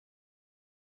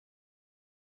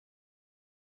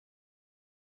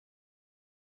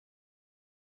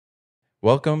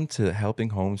Welcome to the Helping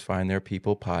Homes Find Their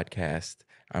People podcast.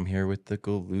 I'm here with the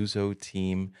Galluzzo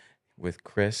team with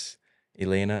Chris,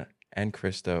 Elena, and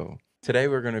Christo. Today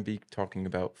we're going to be talking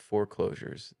about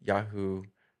foreclosures. Yahoo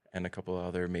and a couple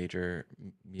other major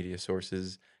media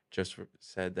sources just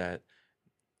said that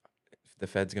the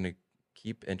Fed's going to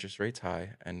keep interest rates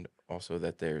high and also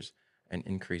that there's an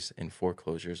increase in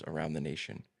foreclosures around the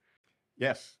nation.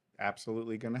 Yes,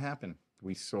 absolutely going to happen.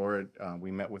 We saw it.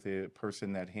 We met with a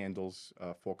person that handles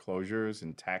foreclosures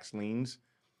and tax liens,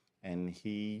 and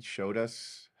he showed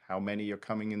us how many are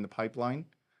coming in the pipeline,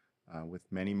 with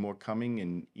many more coming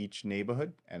in each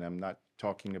neighborhood. And I'm not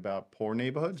talking about poor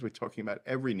neighborhoods, we're talking about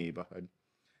every neighborhood.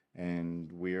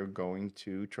 And we're going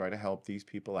to try to help these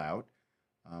people out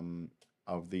um,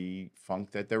 of the funk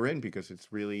that they're in because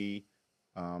it's really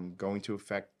going to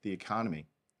affect the economy.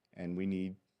 And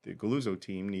the Galluzzo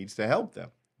team needs to help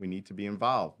them. We need to be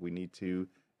involved. We need to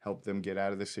help them get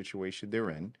out of the situation they're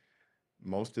in.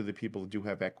 Most of the people do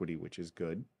have equity, which is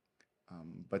good,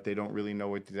 but they don't really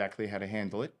know exactly how to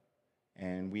handle it.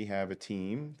 And we have a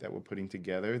team that we're putting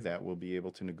together that will be able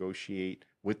to negotiate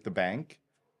with the bank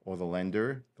or the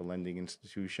lender, the lending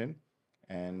institution,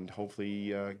 and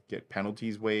hopefully get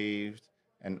penalties waived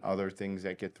and other things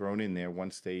that get thrown in there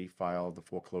once they file the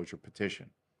foreclosure petition.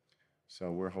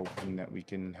 So we're hoping that we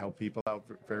can help people out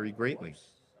very greatly.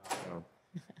 So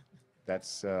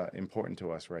that's important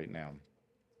to us right now.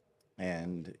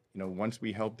 And once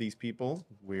we help these people,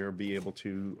 we'll be able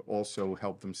to also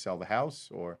help them sell the house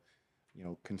or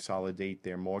consolidate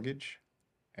their mortgage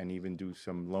and even do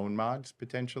some loan mods,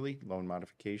 potentially loan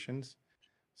modifications.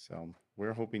 So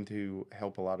we're hoping to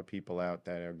help a lot of people out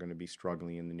that are going to be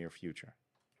struggling in the near future.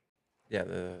 Yeah,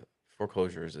 the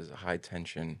foreclosures is a high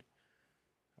tension,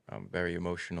 very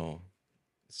emotional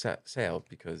sale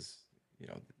because you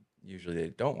know usually they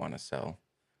don't want to sell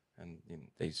and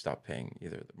they stop paying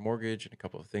either the mortgage and a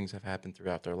couple of things have happened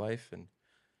throughout their life and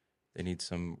they need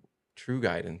some true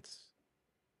guidance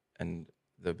and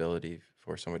the ability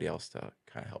for somebody else to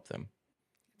kind of help them.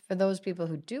 For those people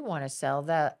who do want to sell,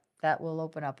 that will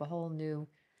open up a whole new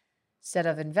set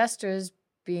of investors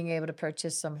being able to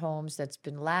purchase some homes that's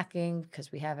been lacking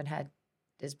because we haven't had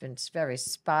there's been very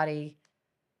spotty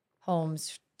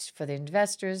homes for the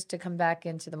investors to come back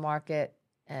into the market,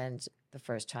 and the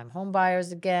first time home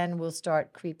buyers again will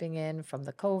start creeping in from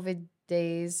the COVID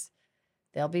days.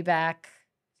 They'll be back,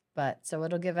 but so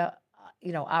it'll give out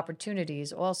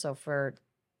opportunities also for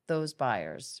those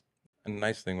buyers. And the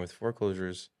nice thing with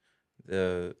foreclosures,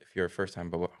 the if you're a first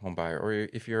time home buyer or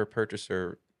if you're a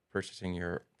purchaser purchasing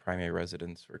your primary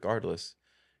residence regardless,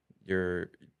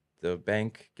 your the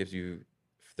bank gives you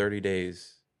 30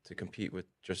 days to compete with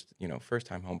just first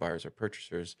time home buyers or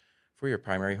purchasers for your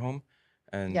primary home,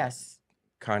 and Yes.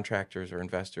 contractors or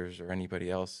investors or anybody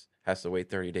else has to wait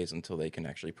 30 days until they can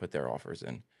actually put their offers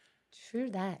in. True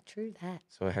that. True that.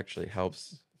 So it actually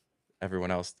helps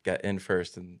everyone else get in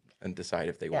first and decide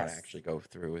if they want to Yes. actually go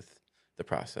through with the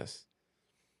process.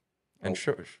 And Oh,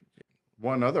 sure,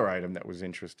 one other item that was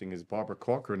interesting is Barbara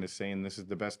Corcoran is saying this is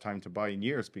the best time to buy in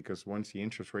years because once the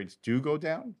interest rates do go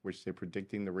down, which they're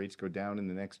predicting the rates go down in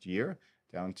the next year,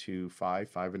 down to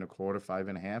 5.25,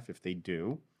 5.5, if they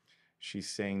do,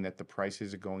 she's saying that the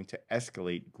prices are going to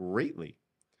escalate greatly.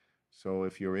 So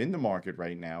if you're in the market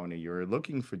right now and you're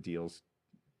looking for deals,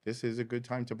 this is a good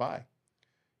time to buy.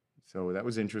 So that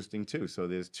was interesting too. So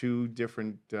there's two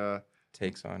different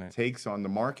takes on it. takes on the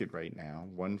market right now.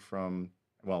 One from,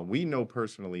 well, we know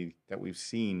personally that we've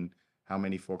seen how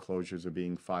many foreclosures are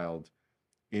being filed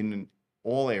in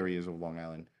all areas of Long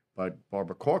Island. But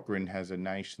Barbara Corcoran has a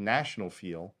nice national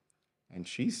feel, and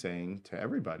she's saying to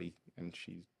everybody, and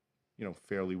she's,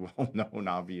 fairly well known,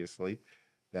 obviously,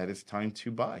 that it's time to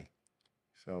buy.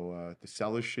 So the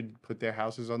sellers should put their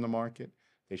houses on the market.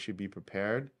 They should be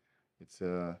prepared. It's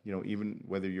even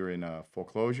whether you're in a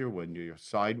foreclosure, when you're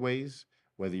sideways,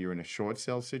 whether you're in a short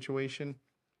sale situation,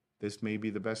 this may be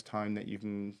the best time that you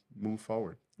can move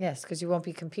forward. Yes, because you won't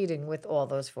be competing with all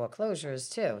those foreclosures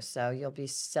too. So you'll be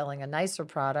selling a nicer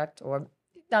product, or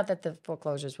not that the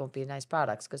foreclosures won't be nice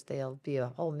products because there'll be a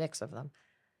whole mix of them.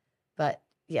 But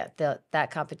yeah, that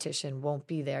competition won't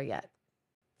be there yet.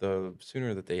 The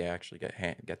sooner that they actually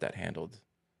get that handled,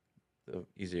 the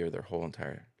easier their whole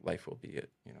entire life will be.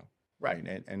 Right.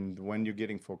 And when you're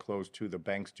getting foreclosed too, the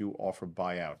banks do offer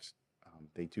buyouts.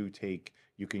 They do take,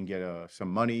 you can get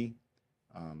some money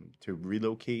to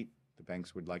relocate. The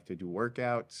banks would like to do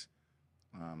workouts.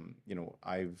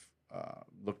 I've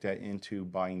looked into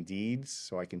buying deeds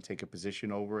so I can take a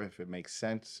position over if it makes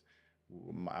sense.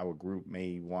 Our group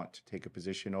may want to take a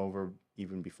position over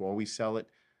even before we sell it.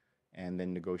 and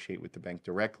then negotiate with the bank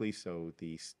directly so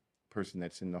the person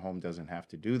that's in the home doesn't have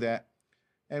to do that.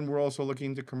 And we're also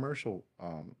looking into commercial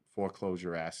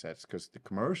foreclosure assets because the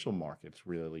commercial market's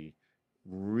really,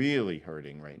 really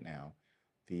hurting right now.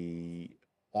 The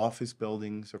office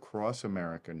buildings across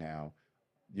America now,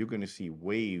 you're going to see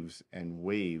waves and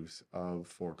waves of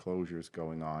foreclosures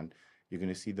going on. You're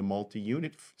going to see the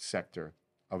multi-unit sector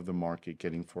of the market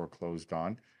getting foreclosed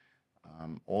on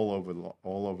all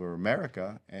over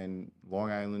America, and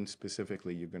Long Island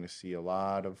specifically. You're going to see a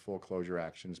lot of foreclosure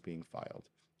actions being filed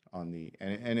on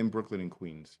and in Brooklyn and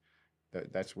Queens.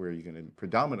 That's where you're going to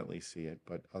predominantly see it,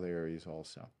 but other areas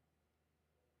also.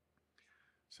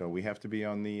 So we have to be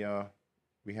on the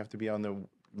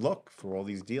look for all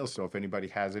these deals. So if anybody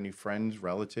has any friends,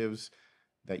 relatives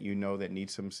that you know that need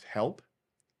some help,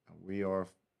 we are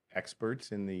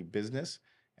experts in the business,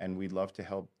 and we'd love to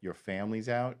help your families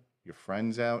out, your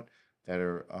friends out that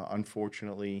are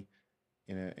unfortunately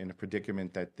in a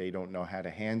predicament that they don't know how to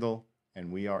handle,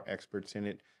 and we are experts in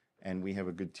it, and we have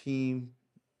a good team.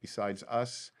 Besides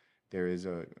us, there is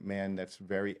a man that's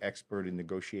very expert in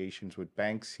negotiations with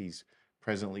banks. He's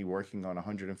presently working on a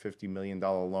 $150 million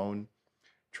loan,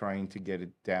 trying to get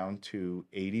it down to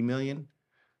 $80 million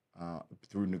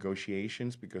through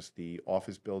negotiations because the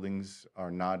office buildings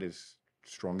are not as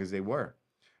strong as they were.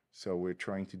 So we're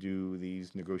trying to do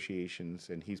these negotiations,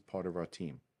 and he's part of our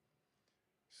team.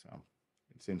 So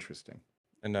it's interesting.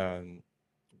 And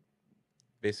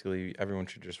basically, everyone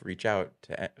should just reach out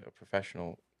to a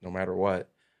professional, no matter what,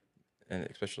 and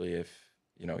especially if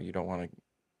you don't want to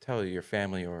tell your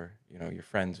family or your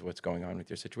friends what's going on with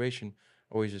your situation.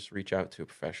 Always just reach out to a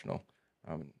professional,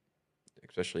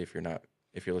 especially if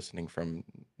you're listening from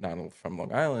not from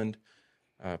Long Island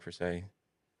per se.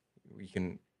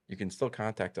 You can still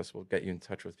contact us. We'll get you in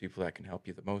touch with people that can help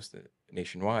you the most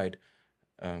nationwide.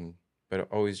 But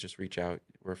always just reach out.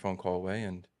 We're a phone call away,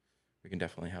 and we can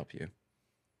definitely help you.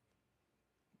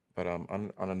 But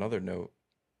on another note,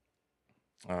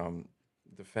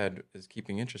 the Fed is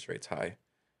keeping interest rates high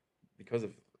because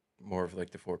of more of like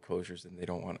the foreclosures, and they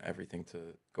don't want everything to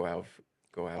go out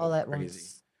all at crazy.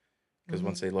 once. Because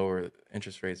once they lower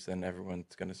interest rates, then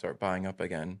everyone's going to start buying up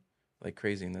again like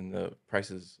crazy, and then the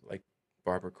prices, like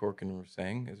Barbara Corcoran was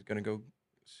saying, is going to go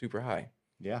super high.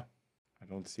 Yeah, I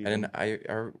don't see. And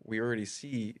then we already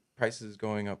see prices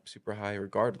going up super high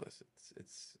regardless.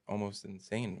 It's almost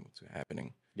insane what's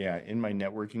happening. Yeah, in my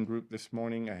networking group this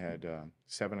morning, I had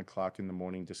 7 o'clock in the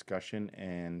morning discussion,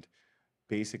 and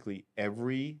basically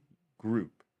every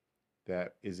group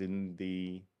that is in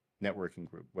the networking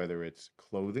group, whether it's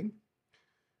clothing,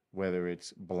 whether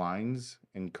it's blinds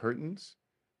and curtains,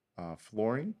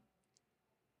 flooring,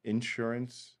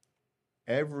 insurance,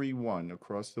 everyone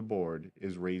across the board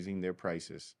is raising their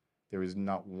prices. There is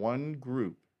not one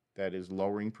group that is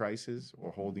lowering prices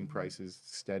or holding prices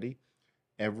steady.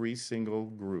 Every single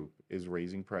group is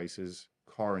raising prices: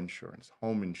 car insurance,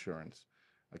 home insurance,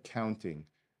 accounting.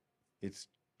 It's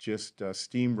just a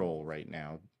steamroll right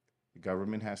now. The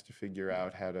government has to figure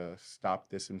out how to stop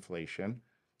this inflation,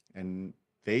 and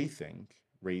they think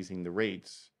raising the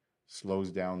rates slows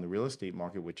down the real estate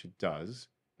market, which it does,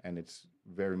 and it's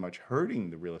very much hurting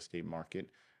the real estate market,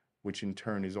 which in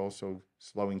turn is also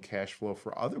slowing cash flow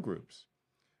for other groups.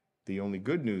 The only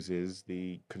good news is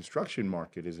the construction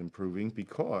market is improving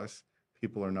because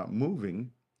people are not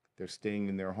moving. They're staying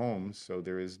in their homes. So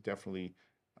there is definitely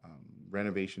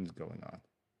renovations going on.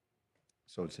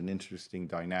 So it's an interesting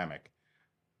dynamic.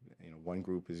 One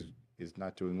group is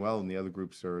not doing well, and the other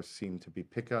groups seem to be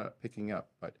picking up.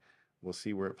 But we'll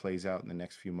see where it plays out in the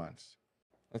next few months.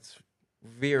 Let's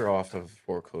veer off of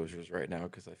foreclosures right now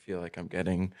because I feel like I'm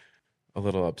getting a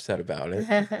little upset about it.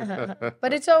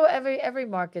 But it's every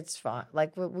market's fine.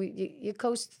 Like you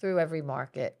coast through every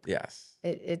market. Yes.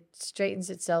 It straightens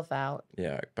itself out.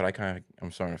 Yeah, but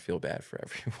I'm starting to feel bad for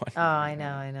everyone. Oh, I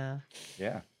know.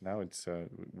 Yeah, now it's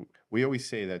we always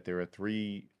say that there are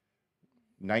 3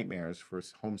 nightmares for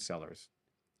home sellers.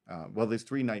 Well, there's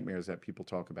 3 nightmares that people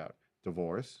talk about: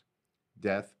 divorce,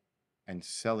 death, and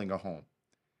selling a home.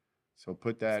 So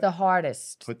It's the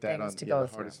hardest put that things on to yeah, go the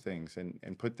through. hardest things,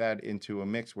 and put that into a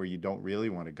mix where you don't really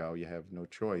want to go. You have no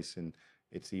choice, and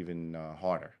it's even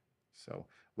harder. So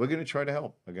we're going to try to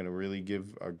help. We're going to really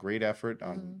give a great effort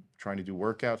on trying to do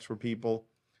workouts for people.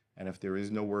 And if there is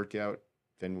no workout,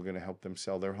 then we're going to help them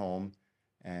sell their home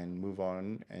and move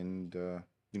on, and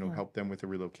help them with the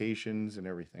relocations and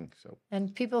everything. So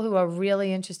And people who are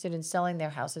really interested in selling their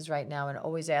houses right now and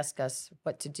always ask us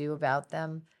what to do about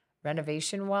them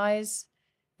renovation wise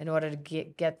in order to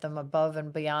get them above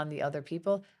and beyond the other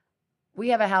people. We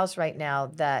have a house right now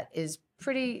that is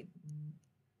pretty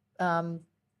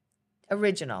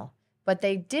original, but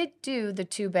they did do the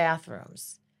 2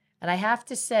 bathrooms. And I have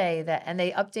to say that, and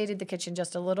they updated the kitchen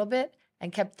just a little bit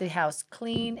and kept the house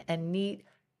clean and neat,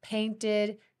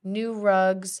 painted, new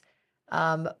rugs,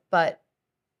 but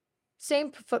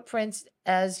same footprints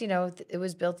as, it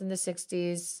was built in the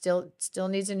 60s, still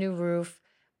needs a new roof.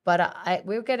 But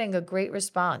we're getting a great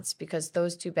response because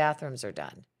those 2 bathrooms are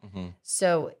done. Mm-hmm.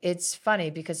 So it's funny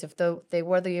because if they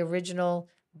were the original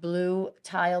blue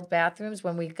tiled bathrooms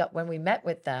when we met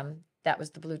with them, that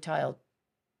was the blue tiled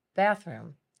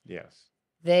bathroom. Yes.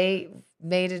 They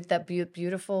made it that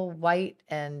beautiful white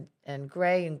and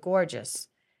gray and gorgeous.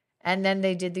 And then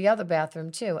they did the other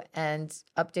bathroom too and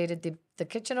updated the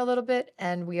kitchen a little bit,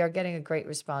 and we are getting a great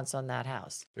response on that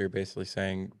house. So you're basically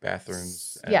saying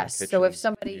bathrooms and Yes. So if kitchens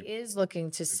somebody give is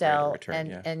looking to a greater sell return,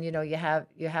 yeah. and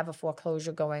you have a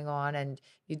foreclosure going on and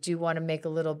you do want to make a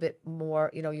little bit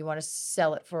more, you want to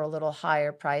sell it for a little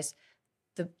higher price,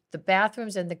 the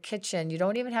bathrooms and the kitchen, you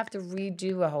don't even have to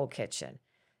redo a whole kitchen.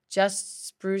 Just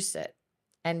spruce it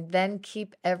and then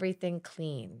keep everything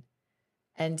clean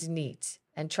and neat.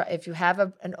 And try, if you have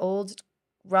an old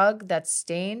rug that's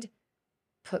stained,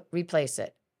 replace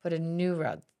it. Put a new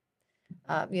rug.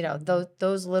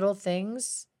 Those little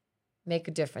things make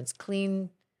a difference. Clean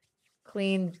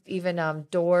even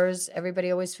doors.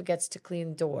 Everybody always forgets to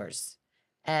clean doors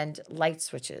and light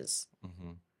switches.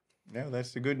 Mm-hmm. No,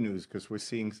 that's the good news because we're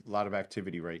seeing a lot of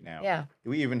activity right now. Yeah.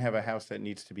 We even have a house that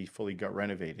needs to be fully gut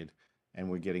renovated, and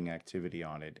we're getting activity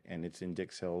on it. And it's in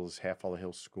Dix Hills, Half Hollow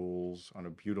Hill Schools, on a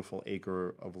beautiful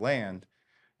acre of land,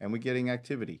 and we're getting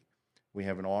activity. We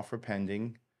have an offer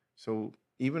pending. So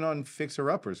even on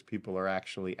fixer-uppers, people are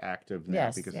actually active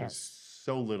now because there's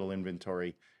so little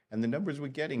inventory. And the numbers we're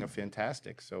getting are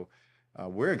fantastic. So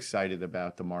we're excited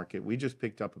about the market. We just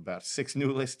picked up about 6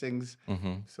 new listings.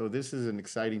 Mm-hmm. So this is an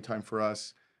exciting time for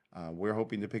us. We're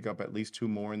hoping to pick up at least 2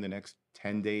 more in the next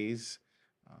 10 days.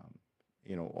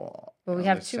 Well, we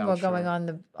have 2 more going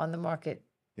on the market.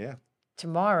 Yeah.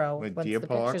 Tomorrow, With once Deer the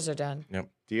Park. pictures are done. Yep.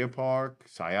 Deer Park,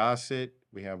 Syosset.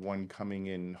 We have one coming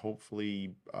in,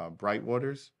 hopefully,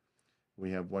 Brightwaters.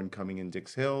 We have one coming in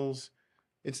Dix Hills.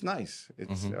 It's nice.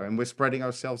 It's and we're spreading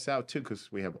ourselves out too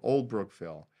because we have Old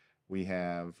Brookville. We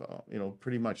have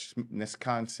pretty much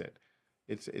Nesconset.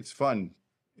 It's fun.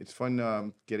 It's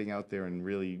fun getting out there and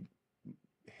really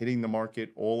hitting the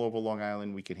market all over Long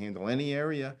Island. We can handle any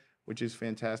area, which is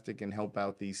fantastic, and help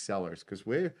out these sellers because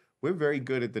we're very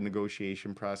good at the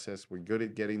negotiation process. We're good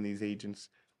at getting these agents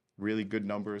really good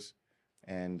numbers,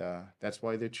 and that's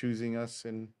why they're choosing us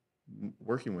and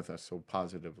working with us so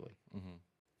positively. Mm-hmm.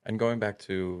 And going back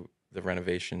to the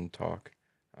renovation talk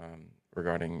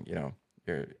regarding,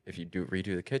 if you do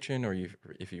redo the kitchen or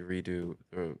if you redo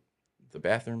the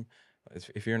bathroom,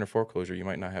 if you're in a foreclosure, you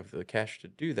might not have the cash to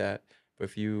do that. But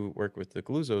if you work with the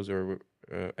Galluzzos or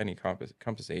any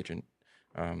Compass agent,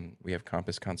 we have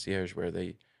Compass Concierge where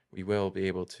we will be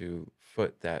able to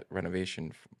foot that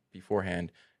renovation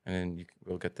beforehand, and then you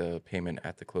will get the payment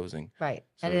at the closing. Right.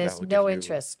 So and there's that will no give you-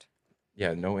 interest.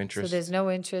 Yeah, no So interest. there's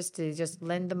no interest. You just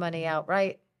lend the money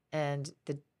outright and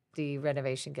the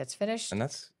renovation gets finished. And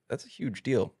that's a huge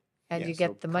deal. And Yeah, you so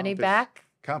get the money Compass- back.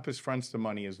 Compass fronts the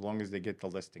money as long as they get the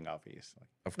listing, obviously.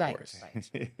 Of Right, course.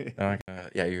 right.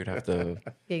 Yeah, you would have to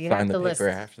Yeah, you sign have the to paper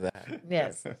list. after that.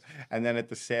 Yes. And then at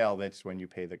the sale, that's when you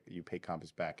pay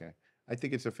Compass back. I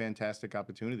think it's a fantastic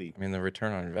opportunity. I mean, the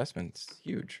return on investment's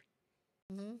huge.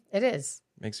 Mhm. It is.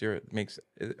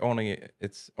 It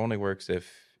only works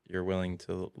if you're willing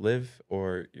to live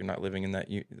or you're not living in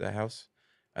that house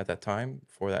at that time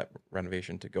for that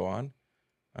renovation to go on.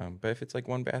 But if it's like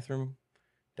 1 bathroom,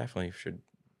 definitely should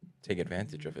take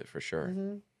advantage of it for sure.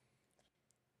 Mm-hmm.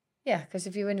 Yeah, because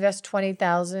if you invest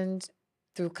 20,000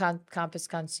 through Compass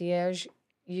Concierge,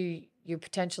 you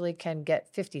potentially can get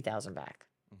 50,000 back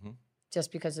Mhm.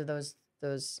 just because of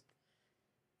those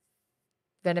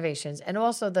renovations. And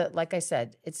also like I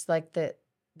said, it's like the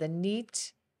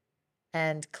neat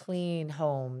and clean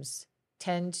homes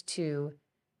tend to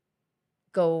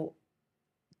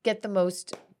get the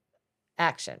most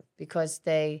action because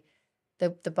the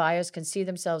buyers can see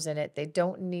themselves in it. They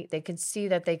can see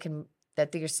that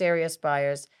they're serious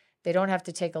buyers. They don't have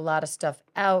to take a lot of stuff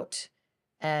out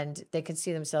and they can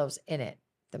see themselves in it,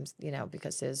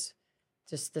 because there's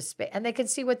just the space. And they can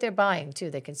see what they're buying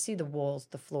too. They can see the walls,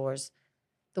 the floors,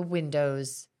 the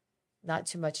windows. Not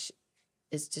too much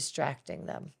is distracting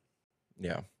them.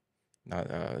 Yeah, not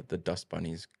the dust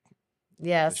bunnies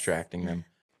Yes. distracting them.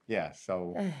 Yeah.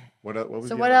 So what was So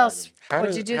the what other else? item?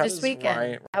 What'd you do this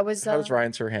weekend? I was. How does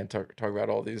Ryan Serhant talk about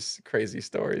all these crazy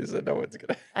stories that no one's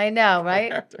gonna I know, go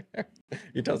right? after him?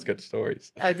 He tells good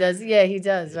stories. Oh, does yeah, he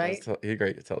does, He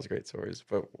right? tells great stories.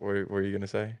 But what were you gonna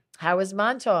say? How was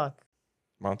Montauk?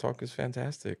 Montauk is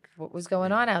fantastic. What was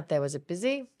going on out there? Was it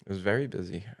busy? It was very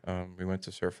busy. We went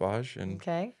to Surf Lodge and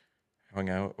Okay. hung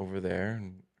out over there,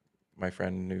 and my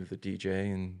friend knew the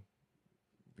DJ, and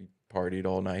we partied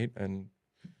all night. And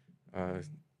uh,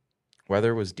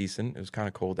 weather was decent. It was kind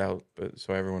of cold out, but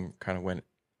so everyone kind of went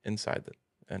inside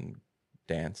and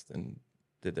danced and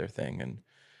did their thing. And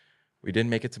we didn't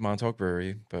make it to Montauk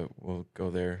Brewery, but we'll go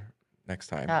there next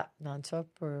time. Montauk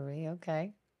Brewery.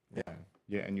 Okay. Yeah.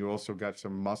 Yeah, and you also got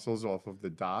some mussels off of the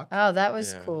dock. Oh, that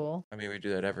was Yeah. cool. I mean, we do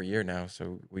that every year now.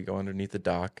 So we go underneath the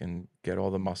dock and get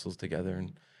all the mussels together,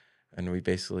 and we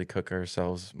basically cook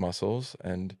ourselves mussels.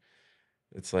 And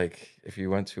it's like if you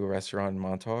went to a restaurant in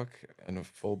Montauk, and a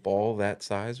full bowl that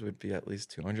size would be at least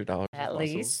 $200 At of mussels.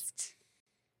 least.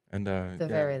 And The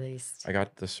very least. I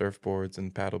got the surfboards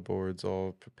and paddle boards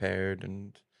all prepared,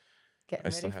 and Getting I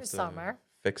still ready have for to summer.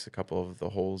 fix a couple of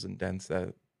the holes and dents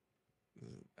that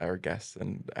our guests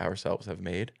and ourselves have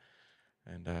made.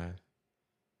 And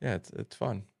yeah, it's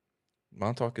fun.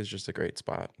 Montauk is just a great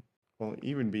spot. Well,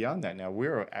 even beyond that, now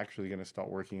we're actually going to start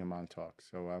working in Montauk.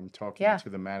 So I'm talking Yeah. to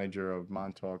the manager of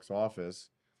Montauk's office,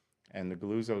 and the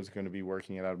Galluzzo is going to be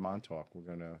working it out of Montauk. We're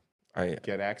going to I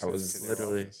get access was to their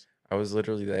office. I was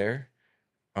literally there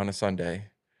on a Sunday,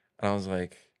 and I was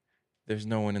like, "There's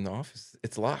no one in the office.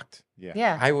 It's locked." Yeah.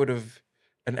 Yeah. I would have,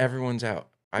 and everyone's out.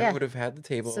 I Yeah. would have had the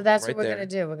table. So that's right what we're there. gonna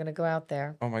do. We're gonna go out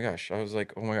there. Oh my gosh! I was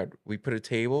like, "Oh my god!" We put a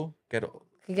table.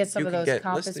 You get some you of could those get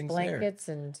compass listings there. blankets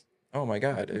and Oh my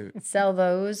god! sell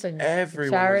those and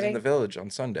Everyone was charity. in the village on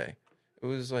Sunday. It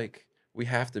was like we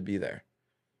have to be there.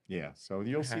 Yeah. So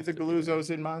you'll see have the to be there. Galluzzos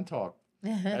in Montauk.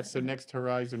 That's the next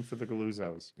horizon for the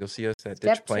Galluzzos. You'll see us at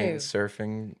Step Ditch Plains 2.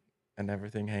 surfing and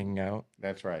everything, hanging out.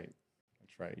 That's right.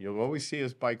 That's right. You'll always see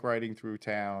us bike riding through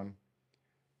town,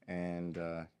 and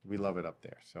we love it up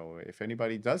there. So if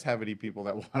anybody does have any people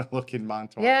that want to look in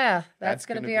Montauk, Yeah, that's That's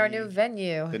gonna gonna be our new be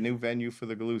venue. the new venue for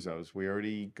the Galluzzos. We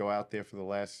already go out there for the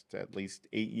last at least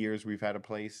 8 years we've had a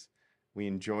place. We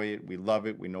enjoy it. We love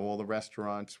it. We know all the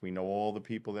restaurants. We know all the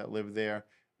people that live there.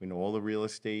 We know all the real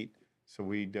estate. So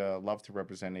we'd love to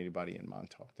represent anybody in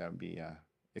Montauk. That would be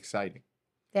exciting.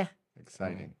 Yeah.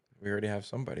 Exciting. We already have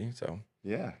somebody, so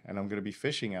Yeah. And I'm going to be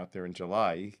fishing out there in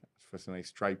July for some nice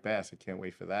striped bass. I can't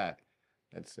wait for that.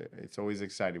 It's always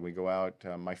exciting. We go out.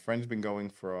 My friend's been going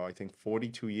for, I think,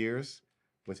 42 years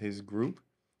with his group,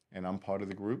 and I'm part of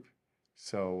the group.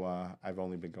 So I've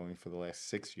only been going for the last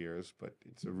 6 years, but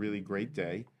it's a really great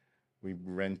day. We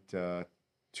rent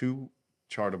 2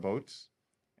 charter boats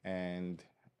and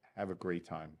have a great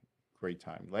time. Great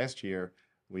time. Last year,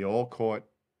 we all caught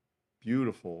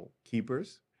beautiful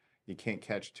keepers. You can't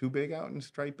catch too big out in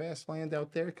striped bass land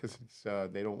out there because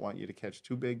they don't want you to catch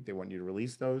too big. They want you to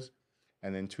release those.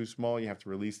 And then too small, you have to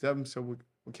release them. So we're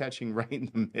catching right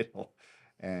in the middle.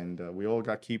 And we all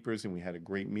got keepers, and we had a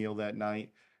great meal that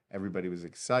night. Everybody was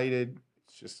excited.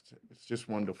 It's just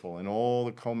wonderful. And all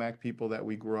the Comac people that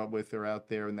we grew up with are out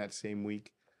there in that same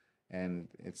week. And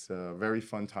it's a very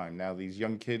fun time. Now, these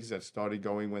young kids that started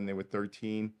going when they were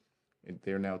 13,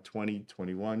 they're now 20,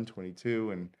 21,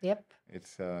 22. And Yep.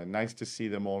 it's nice to see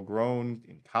them all grown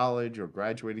in college or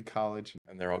graduated college.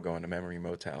 and they're all going to Memory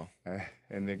Motel.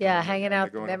 And they're Yeah, going- hanging and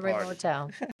out they're at the going to Memory party.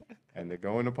 Motel. And they're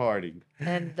going to party.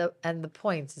 and the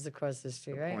Points is across the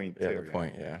street, The right? point Yeah, too, the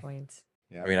point. Yeah, Points.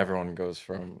 Yeah. I mean everyone goes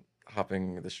from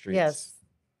hopping the streets. Yes,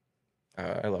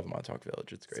 I love Montauk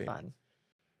Village. It's it's great. fun.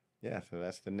 Yeah, so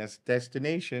that's the next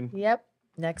destination. Yep.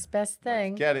 Next best Let's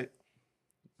thing. get it.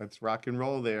 Let's rock and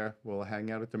roll there. We'll hang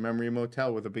out at the Memory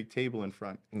Motel with a big table in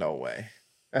front. No way.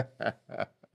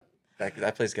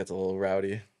 That place gets a little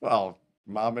rowdy. Well,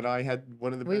 Mom and I had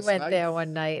one of the We best went there nights.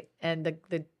 one night, and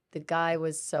the guy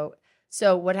was so.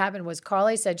 What happened was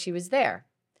Carly said she was there.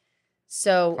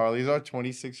 So Carly's our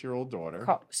 26-year-old daughter.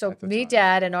 So at the me, time.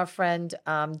 Dad, and our friend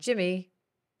Jimmy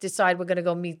decide we're gonna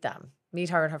go meet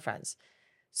her and her friends.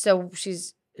 So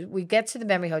we get to the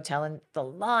Memory Hotel, and the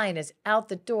line is out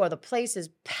the door. The place is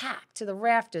packed to the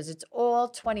rafters. It's all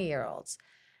 20-year-olds,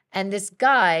 and this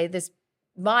guy,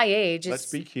 my age, Let's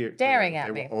is be here. staring They at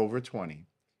were me. over 20.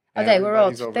 Oh, they were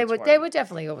Everybody's old. over They 20, were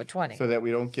definitely over 20. so that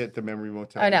we don't get the Memory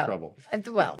Motel I in know. trouble. And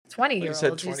well, Well, you 20-year-olds.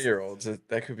 said 20-year-olds.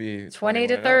 That could be 20 to 21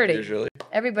 and up, 30. usually.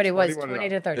 Everybody was 21 and 20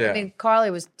 to up. 30. Yeah. I mean, Carly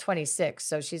was 26,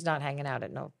 so she's not hanging out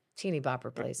at no teeny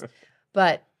bopper place.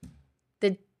 But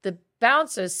the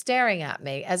bouncer's staring at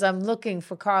me as I'm looking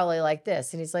for Carly like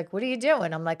this. And he's like, what are you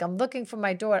doing? I'm like, I'm looking for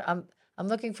my daughter. I'm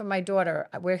looking for my daughter.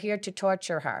 We're here to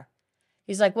torture her.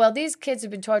 He's like, well, these kids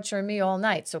have been torturing me all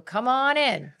night, so come on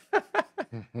in.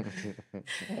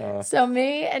 So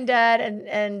me and Dad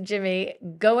and Jimmy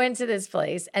go into this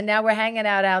place, and now we're hanging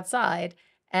out outside,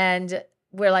 and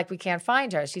we're like, we can't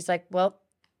find her. She's like, well,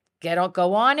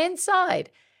 go on inside.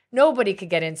 Nobody could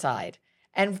get inside.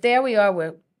 And there we are,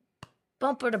 we're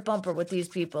bumper to bumper with these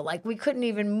people. Like, we couldn't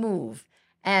even move.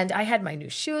 And I had my new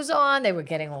shoes on. They were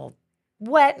getting all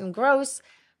wet and gross.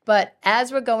 But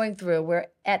as we're going through, we're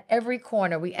at every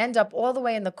corner. We end up all the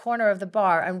way in the corner of the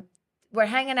bar, and we're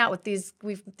hanging out with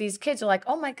these kids are like,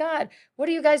 oh my God, what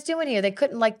are you guys doing here? They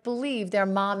couldn't like believe their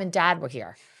mom and dad were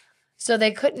here. So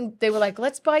they were like,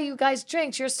 let's buy you guys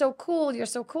drinks. You're so cool. You're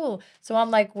so cool. So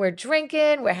I'm like, we're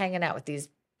drinking, we're hanging out with these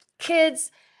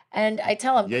kids. And I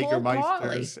tell him, call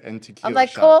Carly. Jägermeisters and tequila I'm like,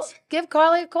 shots. give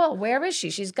Carly a call. Where is she?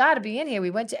 She's got to be in here. We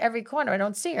went to every corner. I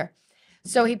don't see her.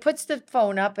 So he puts the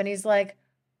phone up and he's like,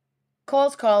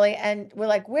 calls Carly, and we're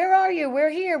like, where are you?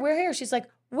 We're here. We're here. She's like,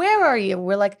 where are you?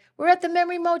 We're like, we're at the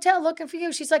Memory Motel looking for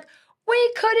you. She's like,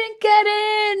 we couldn't get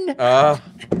in.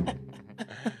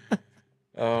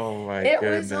 Oh my It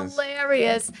goodness. was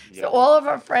hilarious. Yeah. So all of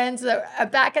our friends are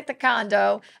back at the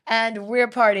condo, and we're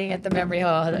partying at the Memory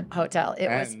Hotel. It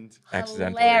was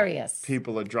Accidentally. hilarious.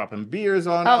 People are dropping beers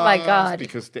on Oh my us God.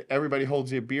 because everybody holds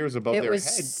their beers above It their was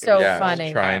head. so Yeah,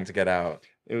 funny. trying to get out.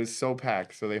 It was so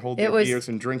packed. So they hold It their was beers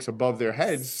and drinks above their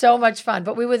heads. So much fun.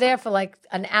 But we were there for like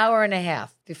an hour and a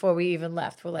half before we even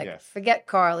left. We're like, Yes. forget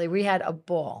Carly. We had a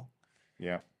ball.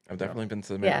 Yeah. I've definitely been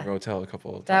to the Yeah. Memory Motel a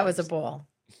couple of times. That was a ball.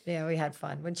 Yeah, we had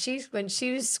fun. When she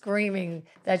was screaming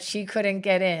that she couldn't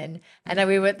get in, and then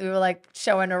we were like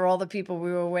showing her all the people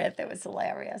we were with. It was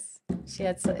hilarious.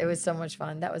 It was so much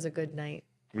fun. That was a good night.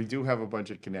 We do have a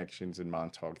bunch of connections in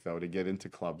Montauk, though, to get into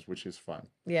clubs, which is fun.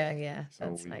 Yeah, So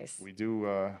that's we, nice. We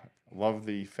do love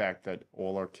the fact that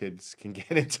all our kids can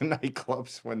get into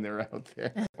nightclubs when they're out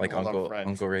there. Like All our Uncle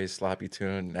friends. Ray's sloppy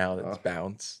tune. Now it's Oh.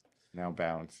 Bounce. Now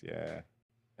Bounce, yeah.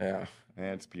 Yeah. And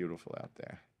it's beautiful out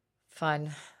there.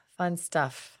 Fun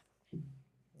stuff.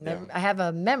 Yeah. I have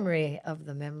a memory of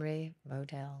the Memory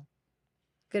Motel.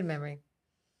 Good memory.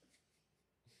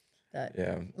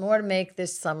 Yeah. More to make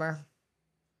this summer.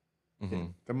 Hmm.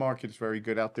 The market's very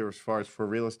good out there as far as for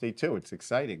real estate, too. It's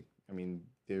exciting. I mean,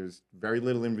 there's very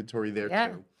little inventory there, Yeah.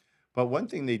 too. But one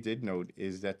thing they did note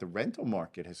is that the rental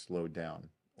market has slowed down.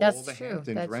 That's all the true.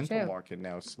 Hamptons That's rental true. market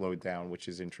now slowed down, which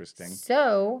is interesting.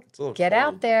 So It's a little get cold.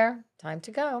 out there. Time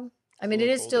to go. I mean, it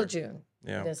little is still colder. June.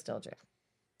 Yeah. It is still June.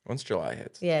 Once July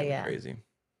hits, it's Yeah, gonna be yeah. crazy.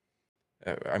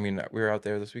 I mean, we were out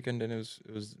there this weekend, and it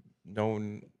was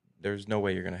known. There's no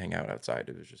way you're gonna hang out outside.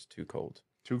 It was just too cold,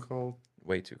 Too cold?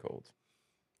 way too cold.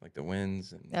 Like the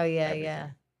winds and. Oh yeah, everything. yeah.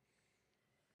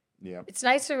 Yeah. It's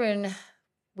nicer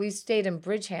we stayed in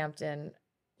Bridgehampton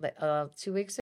 2 weeks